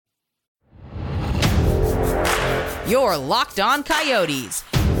Your Locked On Coyotes,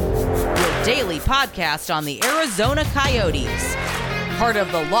 your daily podcast on the Arizona Coyotes. Part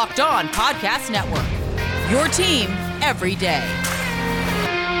of the Locked On Podcast Network, your team every day.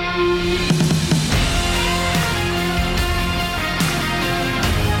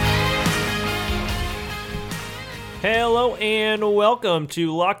 Hello and welcome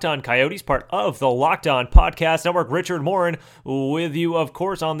to Locked On Coyotes, part of the Locked On Podcast Network. Richard Morin with you, of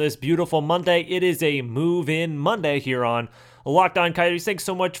course, on this beautiful Monday. It is a move-in Monday here on Locked On Coyotes. Thanks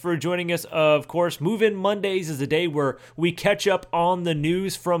so much for joining us. Of course, Move-In Mondays is a day where we catch up on the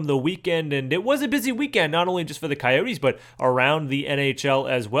news from the weekend, and it was a busy weekend, not only just for the Coyotes, but around the NHL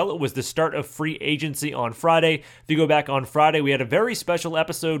as well. It was the start of free agency on Friday. If you go back on Friday, we had a very special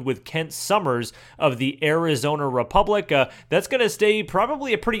episode with Kent Summers of the Arizona Republic. That's going to stay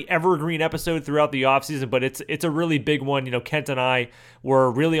probably a pretty evergreen episode throughout the offseason, but it's a really big one. You know, Kent and I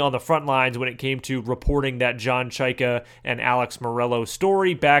were really on the front lines when it came to reporting that John Chayka and Alex Morello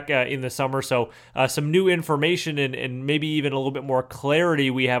story back in the summer. So some new information and maybe even a little bit more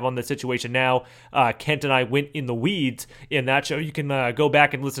clarity we have on the situation now. Kent and I went in the weeds in that show. You can go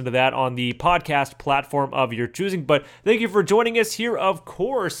back and listen to that on the podcast platform of your choosing. But thank you for joining us here, of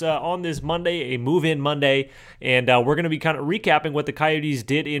course, on this Monday, a move-in Monday. And we're going to be kind of recapping what the Coyotes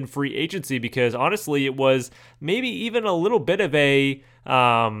did in free agency, because honestly, it was maybe even a little bit of a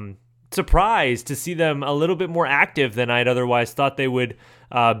surprised to see them a little bit more active than I'd otherwise thought they would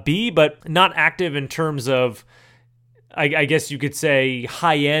be, but not active in terms of, I guess you could say,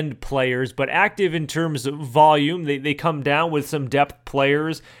 high-end players, but active in terms of volume. They come down with some depth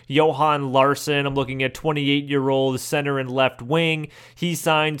players. Johan Larsson, I'm looking at 28-year-old center and left wing. He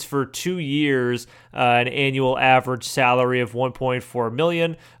signs for 2 years, an annual average salary of $1.4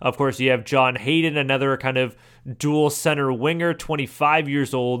 million. Of course, you have John Hayden, another kind of dual center winger, 25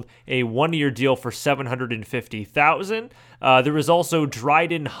 years old, a 1-year deal for $750,000. There was also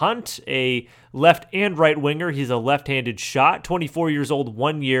Dryden Hunt, a left and right winger. He's a left-handed shot, 24 years old,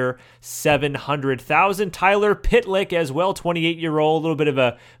 1 year, $700,000. Tyler Pitlick as well, 28-year-old, a little bit of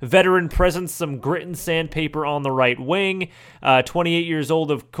a veteran presence, some grit and sandpaper on the right wing. 28 years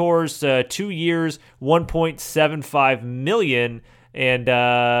old, of course, 2 years, $1.75 million. And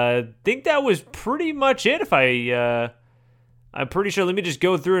I think that was pretty much it. I'm pretty sure. Let me just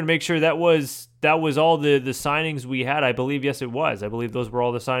go through and make sure that was all the signings we had. I believe, yes, it was. I believe those were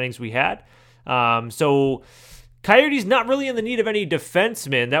all the signings we had. So Coyotes not really in the need of any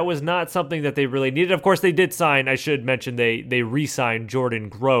defensemen. That was not something that they really needed. Of course, they did sign. I should mention they re-signed Jordan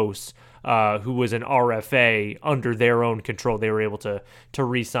Gross, who was an RFA under their own control. They were able to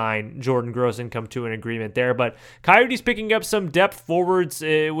re-sign Jordan Gross and come to an agreement there. But Coyotes picking up some depth forwards,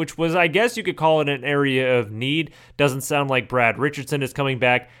 which was, I guess you could call it an area of need. Doesn't sound like Brad Richardson is coming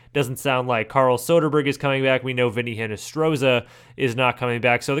back. Doesn't sound like Carl Soderberg is coming back. We know Vinny Hinostroza is not coming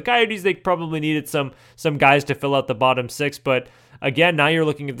back. So the Coyotes, they probably needed some guys to fill out the bottom six. But again, now you're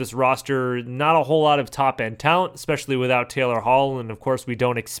looking at this roster, not a whole lot of top-end talent, especially without Taylor Hall. And, of course, we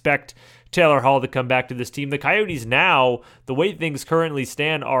don't expect Taylor Hall to come back to this team. The Coyotes now, the way things currently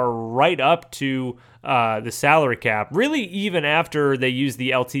stand, are right up to the salary cap. Really, even after they use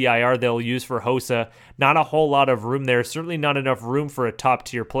the LTIR they'll use for Hossa, not a whole lot of room there. Certainly not enough room for a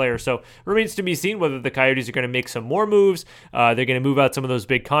top-tier player. So remains to be seen whether the Coyotes are going to make some more moves. They're going to move out some of those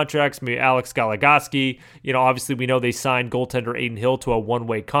big contracts. Maybe Alex Goligoski. Obviously we know they signed goaltender Aiden Hill to a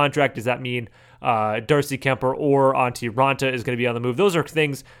one-way contract. Does that mean Darcy Kemper or Antti Ranta is going to be on the move? Those are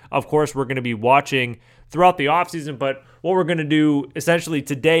things, of course, we're going to be watching throughout the offseason, but what we're going to do essentially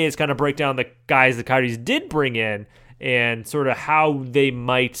today is kind of break down the guys the Coyotes did bring in and sort of how they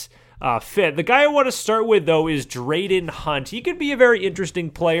might fit. The guy I want to start with, though, is Dryden Hunt. He could be a very interesting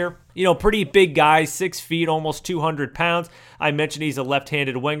player. Pretty big guy, 6 feet, almost 200 pounds. I mentioned he's a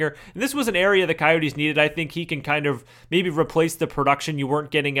left-handed winger. And this was an area the Coyotes needed. I think he can kind of maybe replace the production you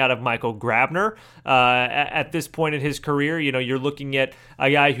weren't getting out of Michael Grabner at this point in his career. You're looking at a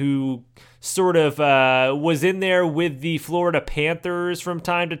guy who sort of was in there with the Florida Panthers from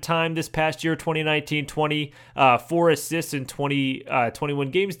time to time this past year, 2019-20, 4 assists in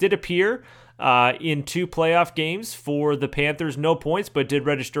 21 games, did appear in 2 playoff games for the Panthers. No points, but did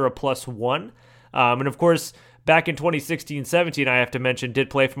register a +1. And of course, back in 2016-17, I have to mention,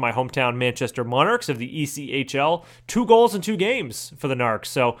 did play for my hometown Manchester Monarchs of the ECHL. 2 goals in 2 games for the Narcs.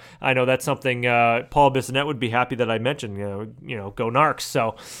 So I know that's something Paul Bissonnette would be happy that I mentioned. Go Narcs.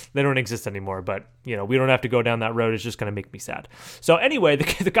 So they don't exist anymore. But we don't have to go down that road. It's just going to make me sad. So anyway,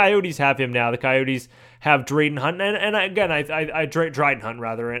 the Coyotes have him now. The Coyotes have Dryden Hunt, and again, I Dryden Hunt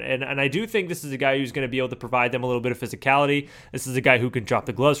rather, and I do think this is a guy who's going to be able to provide them a little bit of physicality. This is a guy who can drop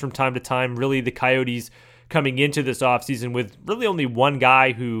the gloves from time to time. Really, the Coyotes coming into this offseason with really only one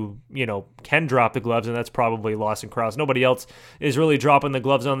guy who, can drop the gloves, and that's probably Lawson Crouse. Nobody else is really dropping the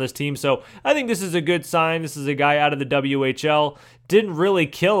gloves on this team. So I think this is a good sign. This is a guy out of the WHL. Didn't really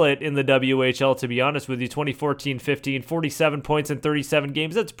kill it in the WHL, to be honest with you. 2014-15, 47 points in 37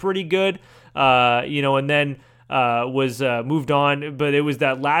 games. That's pretty good. And then was moved on, but it was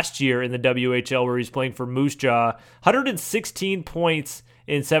that last year in the WHL where he's playing for Moose Jaw, 116 points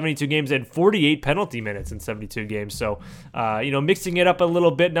in 72 games and 48 penalty minutes in 72 games. So, mixing it up a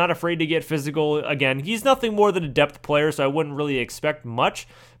little bit, not afraid to get physical. Again, he's nothing more than a depth player, so I wouldn't really expect much.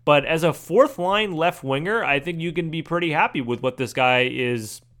 But as a fourth line left winger, I think you can be pretty happy with what this guy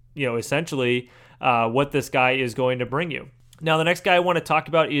is, essentially what this guy is going to bring you. Now, the next guy I want to talk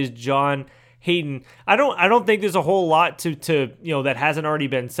about is John Hayden. I don't think there's a whole lot to that hasn't already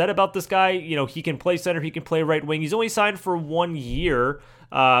been said about this guy. He can play center, he can play right wing. He's only signed for 1 year,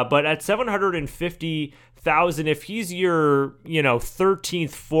 but at $750,000, if he's your 13th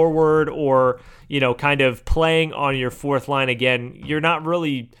forward or kind of playing on your fourth line again, you're not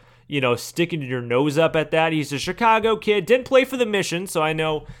really sticking your nose up at that. He's a Chicago kid, didn't play for the Mission, so I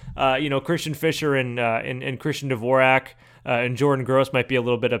know Christian Fischer and Christian Dvorak. And Jordan Gross might be a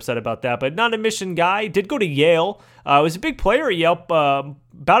little bit upset about that, but not a Mission guy. Did go to Yale. Was a big player at Yale,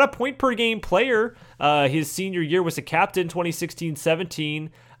 about a point per game player. His senior year was a captain, 2016-17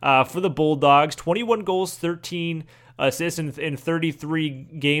 for the Bulldogs. 21 goals, 13 assists in 33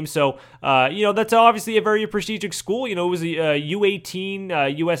 games. So, that's obviously a very prestigious school. It was a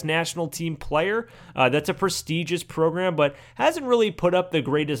U18 U.S. national team player. That's a prestigious program, but hasn't really put up the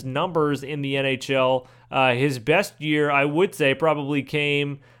greatest numbers in the NHL. His best year, I would say, probably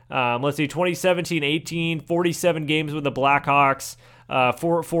came, 2017-18, 47 games with the Blackhawks.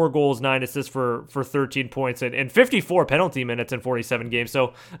 4 goals, 9 assists for 13 points, and 54 penalty minutes in 47 games.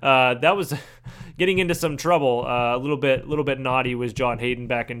 So that was getting into some trouble. A little bit naughty was John Hayden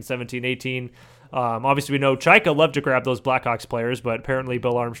back in 17-18. Obviously, we know Chaika loved to grab those Blackhawks players, but apparently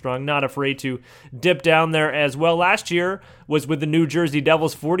Bill Armstrong not afraid to dip down there as well. Last year was with the New Jersey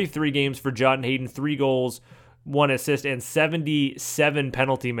Devils, 43 games for John Hayden, 3 goals, 1 assist, and 77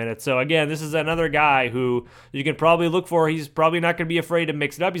 penalty minutes. So again, this is another guy who you can probably look for. He's probably not going to be afraid to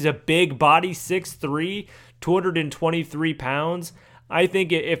mix it up. He's a big body, 6'3", 223 pounds. I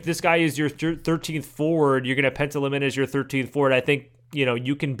think if this guy is your 13th forward, you're going to pencil him in as your 13th forward. I think,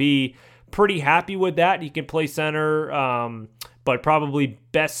 you can be pretty happy with that. He can play center, but probably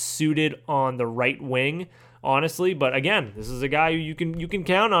best suited on the right wing, honestly. But again, this is a guy who you can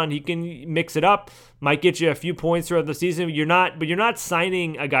count on. He can mix it up, might get you a few points throughout the season. You're not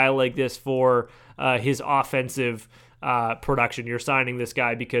signing a guy like this for his offensive production. You're signing this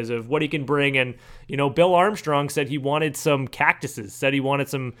guy because of what he can bring. And Bill Armstrong said he wanted some cactuses, said he wanted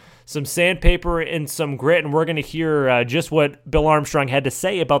some sandpaper and some grit, and we're going to hear just what Bill Armstrong had to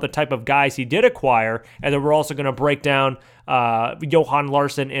say about the type of guys he did acquire, and then we're also going to break down Johan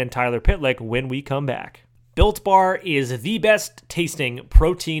Larsson and Tyler Pitlick when we come back. Built Bar is the best tasting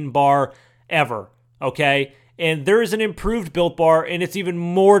protein bar ever, okay? And there is an improved Built Bar, and it's even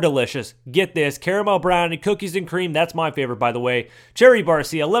more delicious. Get this, caramel brownie, cookies and cream, that's my favorite, by the way. Cherry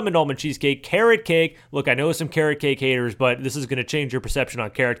barcia, lemon almond cheesecake, carrot cake. Look, I know some carrot cake haters, but this is going to change your perception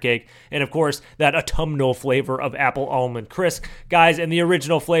on carrot cake. And of course, that autumnal flavor of apple almond crisp. Guys, and the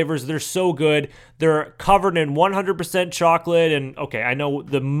original flavors, they're so good. They're covered in 100% chocolate. And okay, I know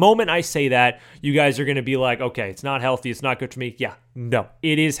the moment I say that, you guys are going to be like, okay, it's not healthy, it's not good for me. Yeah, no,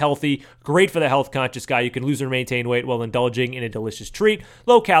 it is healthy. Great for the health-conscious guy. You can lose or maintain weight while indulging in a delicious treat.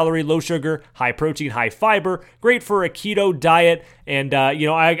 Low calorie, low sugar, high protein, high fiber. Great for a keto diet. And,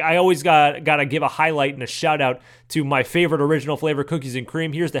 I always got to give a highlight and a shout-out to my favorite original flavor, cookies and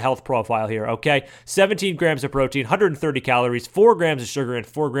cream. Here's the health profile here, okay? 17 grams of protein, 130 calories, 4 grams of sugar, and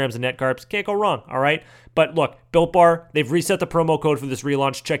 4 grams of net carbs. Can't go wrong, all right? But look, Built Bar, they've reset the promo code for this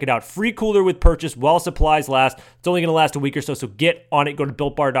relaunch. Check it out. Free cooler with purchase while supplies last. It's only going to last a week or so get on it. Go to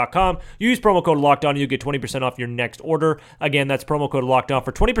BuiltBar.com. Use promo code LOCKEDON and you'll get 20% off your next order. Again, that's promo code LOCKEDON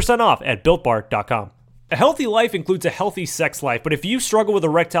for 20% off at BuiltBar.com. A healthy life includes a healthy sex life, but if you struggle with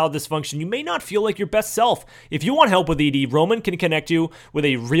erectile dysfunction, you may not feel like your best self. If you want help with ED, Roman can connect you with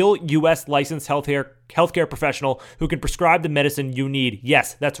a real U.S. licensed healthcare professional who can prescribe the medicine you need.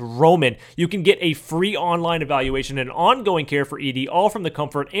 Yes, that's Roman. You can get a free online evaluation and ongoing care for ED, all from the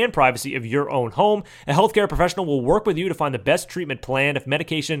comfort and privacy of your own home. A healthcare professional will work with you to find the best treatment plan. If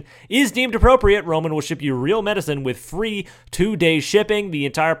medication is deemed appropriate, Roman will ship you real medicine with free 2-day shipping. The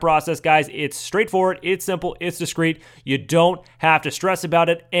entire process, guys, it's straightforward, it's simple, it's discreet. You don't have to stress about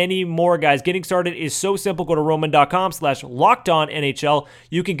it anymore, guys. Getting started is so simple. Go to roman.com/LockedOnNHL.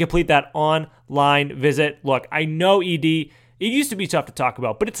 You can complete that online visit. Look, I know ED, it used to be tough to talk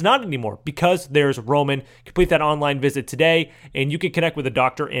about, but it's not anymore because there's Roman. Complete that online visit today, and you can connect with a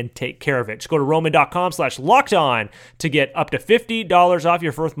doctor and take care of it. Just go to roman.com/lockedon to get up to $50 off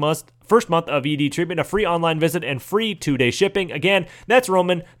your first month of ED treatment, a free online visit, and free 2-day shipping. Again, that's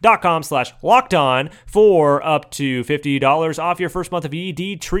roman.com/lockedon for up to $50 off your first month of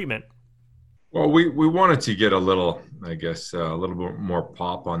ED treatment. Well, we wanted to get a little, I guess, a little bit more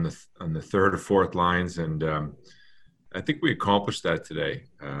pop on the third or fourth lines, and I think we accomplished that today.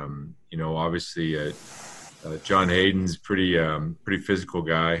 Obviously, John Hayden's pretty physical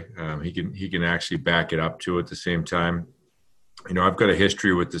guy. He can actually back it up too at the same time. I've got a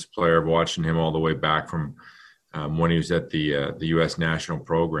history with this player of watching him all the way back from when he was at the U.S. national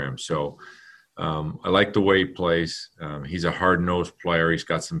program. So I like the way he plays. He's a hard-nosed player. He's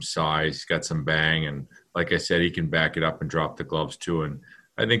got some size. He's got some bang. And like I said, he can back it up and drop the gloves too. And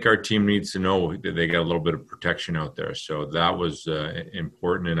I think our team needs to know that they got a little bit of protection out there. So that was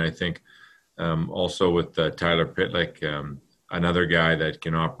important. And I think also with Tyler Pitlick, another guy that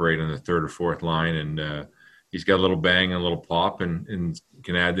can operate on the third or fourth line, and he's got a little bang and a little pop and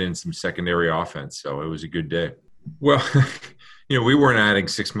can add in some secondary offense. So it was a good day. Well, we weren't adding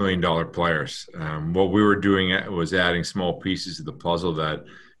 $6 million players. What we were doing was adding small pieces of the puzzle that,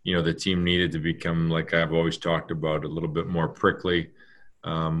 the team needed to become, like I've always talked about, a little bit more prickly.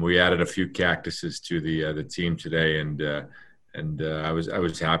 We added a few cactuses to the team today, and I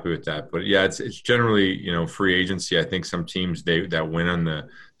was happy with that. But yeah, it's generally free agency. I think some teams that win on the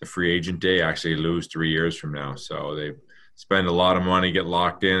free agent day actually lose 3 years from now. So they spend a lot of money, get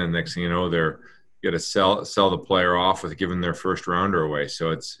locked in, and next thing you know, they're going to sell the player off with giving their first rounder away. So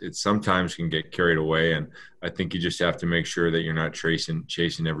it's sometimes can get carried away, and I think you just have to make sure that you're not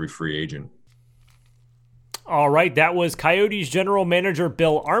chasing every free agent. All right, that was Coyotes general manager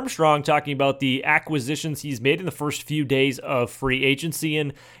Bill Armstrong talking about the acquisitions he's made in the first few days of free agency.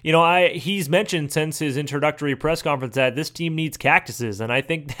 And, he's mentioned since his introductory press conference that this team needs cactuses. And I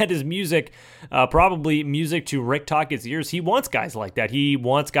think that is music, probably music to Rick Tocchet's ears. He wants guys like that. He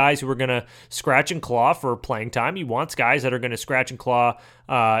wants guys who are going to scratch and claw for playing time. He wants guys that are going to scratch and claw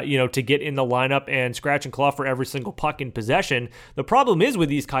to get in the lineup and scratch and claw for every single puck in possession. The problem is with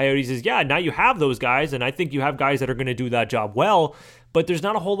these Coyotes is, now you have those guys, and I think you have guys that are going to do that job well, but there's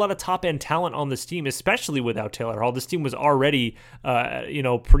not a whole lot of top-end talent on this team, especially without Taylor Hall. This team was already,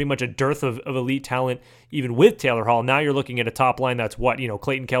 pretty much a dearth of elite talent, even with Taylor Hall. Now you're looking at a top line that's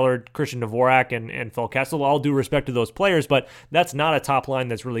Clayton Keller, Christian Dvorak, and Phil Kessel. All due respect to those players, but that's not a top line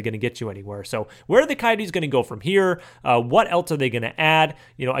that's really going to get you anywhere. So where are the Coyotes going to go from here? What else are they going to add?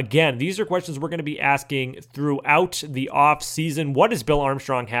 Again, these are questions we're going to be asking throughout the off season. What does Bill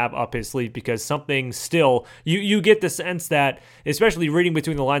Armstrong have up his sleeve? Because something still, you get the sense that, especially reading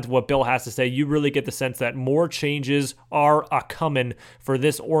between the lines of what Bill has to say, you really get the sense that more changes are a-coming for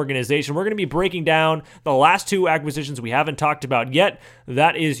this organization. We're going to be breaking down the last two acquisitions we haven't talked about yet.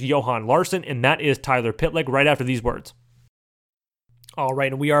 That is Johan Larsson, and that is Tyler Pitlick, right after these words. All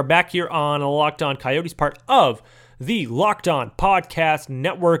right, and we are back here on Locked On Coyotes, part of the Locked On Podcast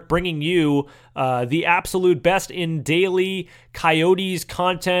Network, bringing you the absolute best in daily Coyotes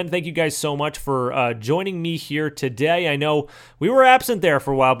content. Thank you guys so much for joining me here today. I know we were absent there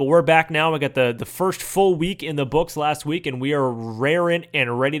for a while, but we're back now. We got the first full week in the books last week, and we are raring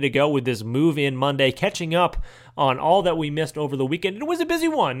and ready to go with this move-in Monday, catching up on all that we missed over the weekend. It was a busy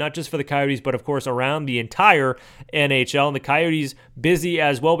one, not just for the Coyotes, but of course around the entire NHL. And the Coyotes busy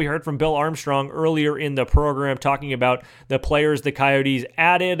as well. We heard from Bill Armstrong earlier in the program talking about the players the Coyotes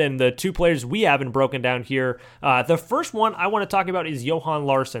added and the two players we haven't broken down here. The first one I want to talk about is Johan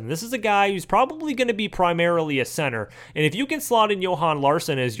Larsson. This is a guy who's probably going to be primarily a center. And if you can slot in Johan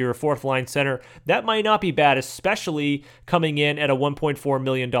Larsson as your fourth line center, that might not be bad, especially coming in at a $1.4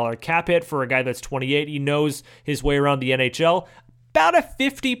 million cap hit for a guy that's 28. He knows his way around the NHL. About a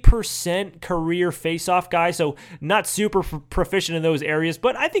 50% career faceoff guy, so not super proficient in those areas,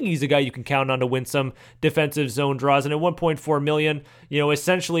 but I think he's a guy you can count on to win some defensive zone draws. And at $1.4 million,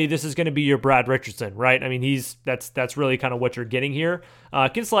 essentially this is going to be your Brad Richardson, right? I mean, that's really kind of what you're getting here.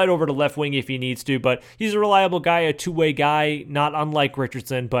 Can slide over to left wing if he needs to, but he's a reliable guy, a two-way guy, not unlike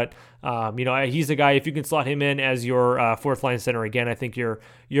Richardson, but he's a guy, if you can slot him in as your fourth line center again, I think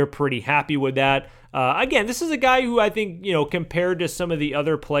you're pretty happy with that. Again, this is a guy who I think, compared to some of the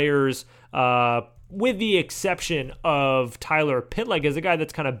other players, with the exception of Tyler Pitlick, is a guy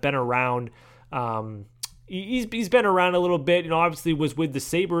that's kind of been around. He's been around a little bit, obviously was with the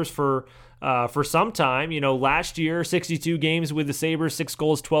Sabres for some time. Last year, 62 games with the Sabres, 6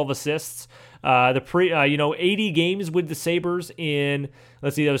 goals, 12 assists. The 80 games with the Sabres in,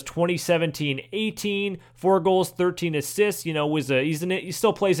 let's see, that was 2017-18, 4 goals, 13 assists. He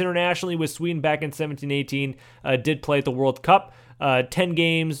still plays internationally with Sweden back in 17-18. Did play at the World Cup. 10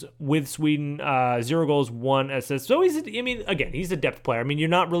 games with Sweden, 0 goals, 1 assist. So he's a depth player. I mean, you're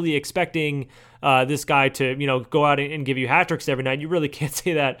not really expecting this guy to, go out and give you hat tricks every night. You really can't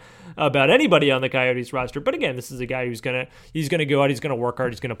say that about anybody on the Coyotes roster. But again, this is a guy who's gonna go out, he's gonna work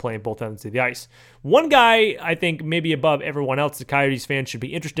hard, he's gonna play in both ends of the ice. One guy I think maybe above everyone else the Coyotes fans should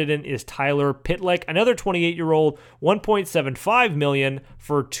be interested in is Tyler Pitlick, another 28-year-old, $1.75 million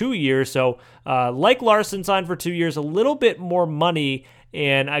for 2 years. So like Larson signed for 2 years, a little bit more money,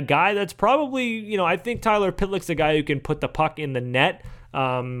 and a guy that's probably, I think Tyler Pitlick's a guy who can put the puck in the net.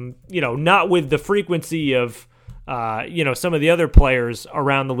 Not with the frequency of some of the other players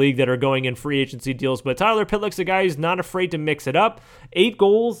around the league that are going in free agency deals. But Tyler Pitlick's a guy who's not afraid to mix it up. 8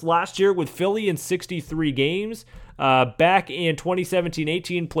 goals last year with Philly in 63 games. Back in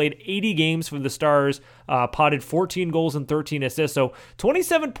 2017-18, played 80 games for the Stars, potted 14 goals and 13 assists. So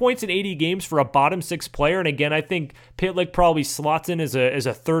 27 points in 80 games for a bottom 6 player. And again, I think Pitlick probably slots in as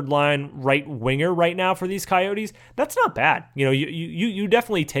a third line right winger right now for these Coyotes. That's not bad. You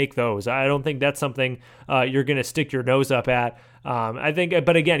definitely take those. I don't think that's something you're going to stick your nose up at. I think,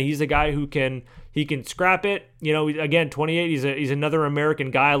 but again, he's a guy who can scrap it. Again, 28, he's another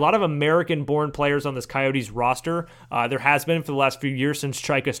American guy. A lot of American-born players on this Coyotes roster. There has been for the last few years since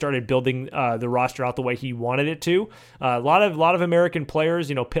Chaika started building the roster out the way he wanted it to. A lot of American players.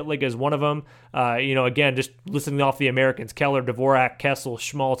 Pitlick is one of them. Again, just listening off the Americans: Keller, Dvorak, Kessel,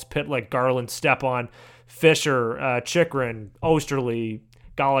 Schmaltz, Pitlick, Garland, Stepan, Fisher, Chychrun, Osterley,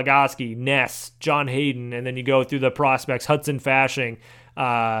 Goligoski, Ness, John Hayden, and then you go through the prospects: Hudson Fasching,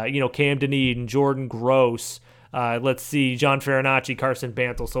 Cam Dunedin, Jordan Gross, let's see, John Farinacci, Carson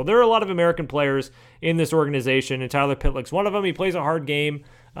Bantle. So there are a lot of American players in this organization, and Tyler Pitlick's one of them. He plays a hard game.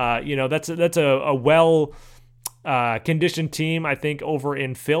 That's a well conditioned team, I think, over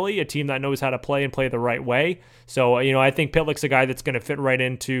in Philly, a team that knows how to play and play the right way. So, I think Pitlick's a guy that's going to fit right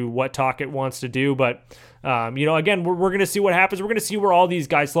into what Tocchet wants to do. But, again, we're going to see what happens. We're going to see where all these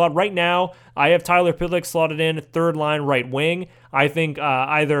guys slot. Right now, I have Tyler Pitlick slotted in third line right wing. I think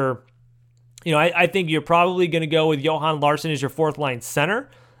I think you're probably going to go with Johan Larsson as your fourth line center.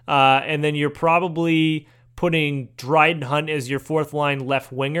 And then you're probably putting Dryden Hunt as your fourth line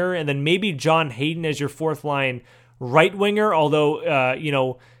left winger, and then maybe John Hayden as your fourth line right winger,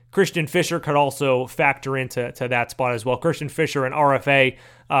 although, Christian Fischer could also factor into that spot as well. Christian Fischer, an RFA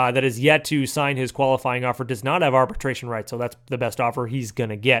that is yet to sign his qualifying offer, does not have arbitration rights, so that's the best offer he's going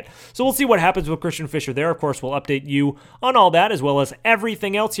to get. So we'll see what happens with Christian Fischer there. Of course, we'll update you on all that as well as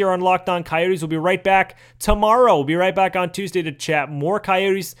everything else here on Locked On Coyotes. We'll be right back tomorrow. We'll be right back on Tuesday to chat more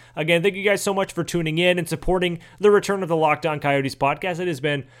Coyotes. Again, thank you guys so much for tuning in and supporting the return of the Locked On Coyotes podcast. It has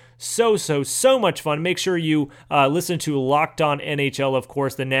been so much fun. Make sure you listen to Locked On NHL, of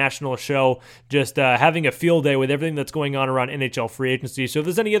course, the national show, just having a field day with everything that's going on around NHL free agency. So if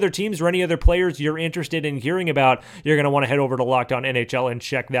there's any other teams or any other players you're interested in hearing about, you're going to want to head over to Locked On NHL and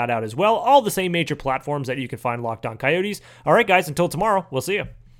check that out as well. All the same major platforms that you can find Locked On Coyotes. All right, guys, until tomorrow, we'll see you.